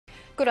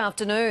Good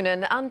afternoon.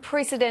 An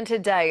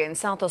unprecedented day in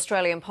South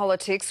Australian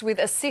politics with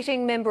a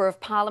sitting Member of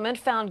Parliament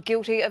found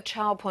guilty of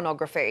child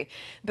pornography.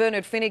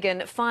 Bernard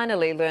Finnigan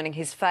finally learning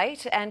his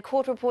fate, and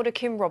court reporter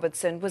Kim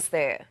Robertson was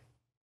there.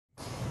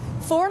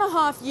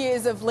 4.5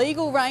 years of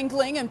legal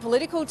wrangling and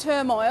political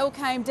turmoil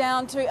came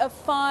down to a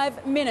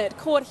 5-minute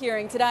court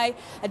hearing today.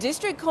 A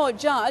district court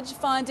judge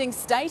finding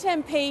State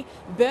MP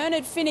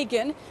Bernard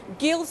Finnigan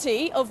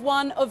guilty of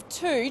one of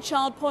 2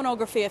 child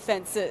pornography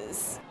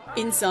offences.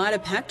 Inside, a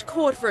packed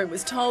courtroom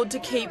was told to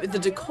keep the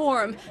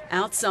decorum.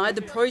 Outside,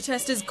 the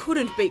protesters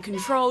couldn't be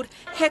controlled,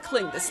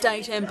 heckling the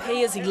state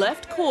MP as he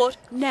left court,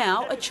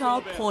 now a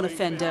child porn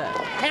offender.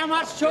 How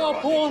much child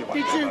porn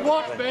did you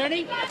watch,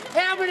 Bernie?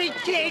 How many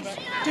kids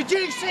did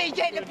you see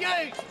getting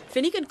abused?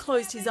 Finnigan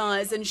closed his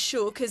eyes and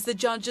shook as the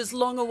judge's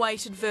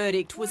long-awaited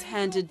verdict was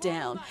handed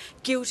down.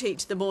 Guilty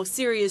to the more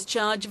serious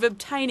charge of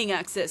obtaining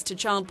access to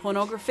child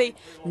pornography,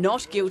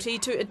 not guilty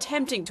to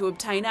attempting to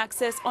obtain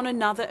access on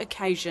another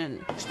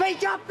occasion.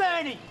 Speak up,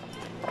 Bernie!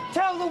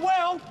 Tell the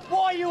world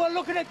why you are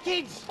looking at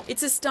kids.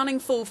 It's a stunning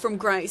fall from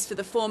grace for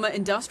the former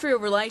Industrial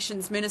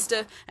Relations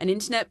Minister. An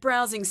internet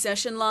browsing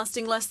session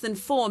lasting less than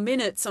 4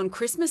 minutes on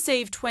Christmas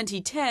Eve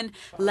 2010,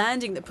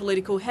 landing the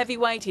political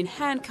heavyweight in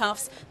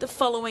handcuffs the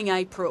following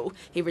April.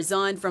 He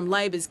resigned from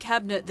Labor's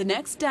cabinet the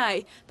next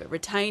day, but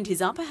retained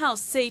his upper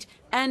house seat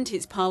and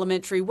his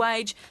parliamentary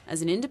wage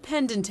as an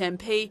independent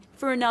MP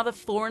for another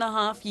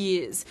 4.5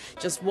 years.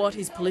 Just what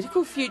his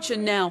political future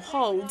now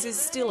holds is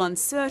still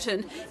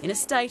uncertain. In a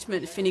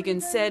statement,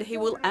 Finnigan said he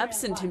will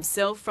absent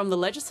himself from the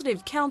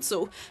Legislative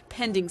Council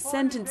pending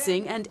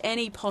sentencing and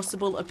any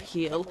possible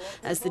appeal.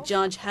 As the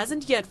judge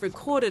hasn't yet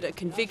recorded a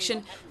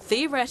conviction,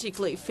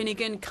 theoretically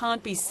Finnigan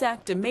can't be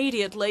sacked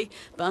immediately,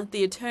 but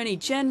the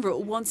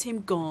Attorney-General wants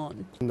him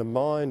gone. In the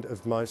mind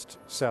of most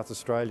South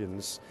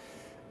Australians,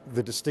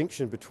 the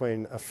distinction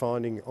between a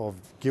finding of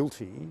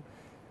guilty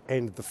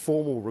and the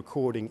formal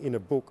recording in a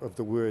book of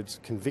the words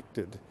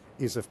convicted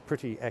is a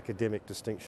pretty academic distinction.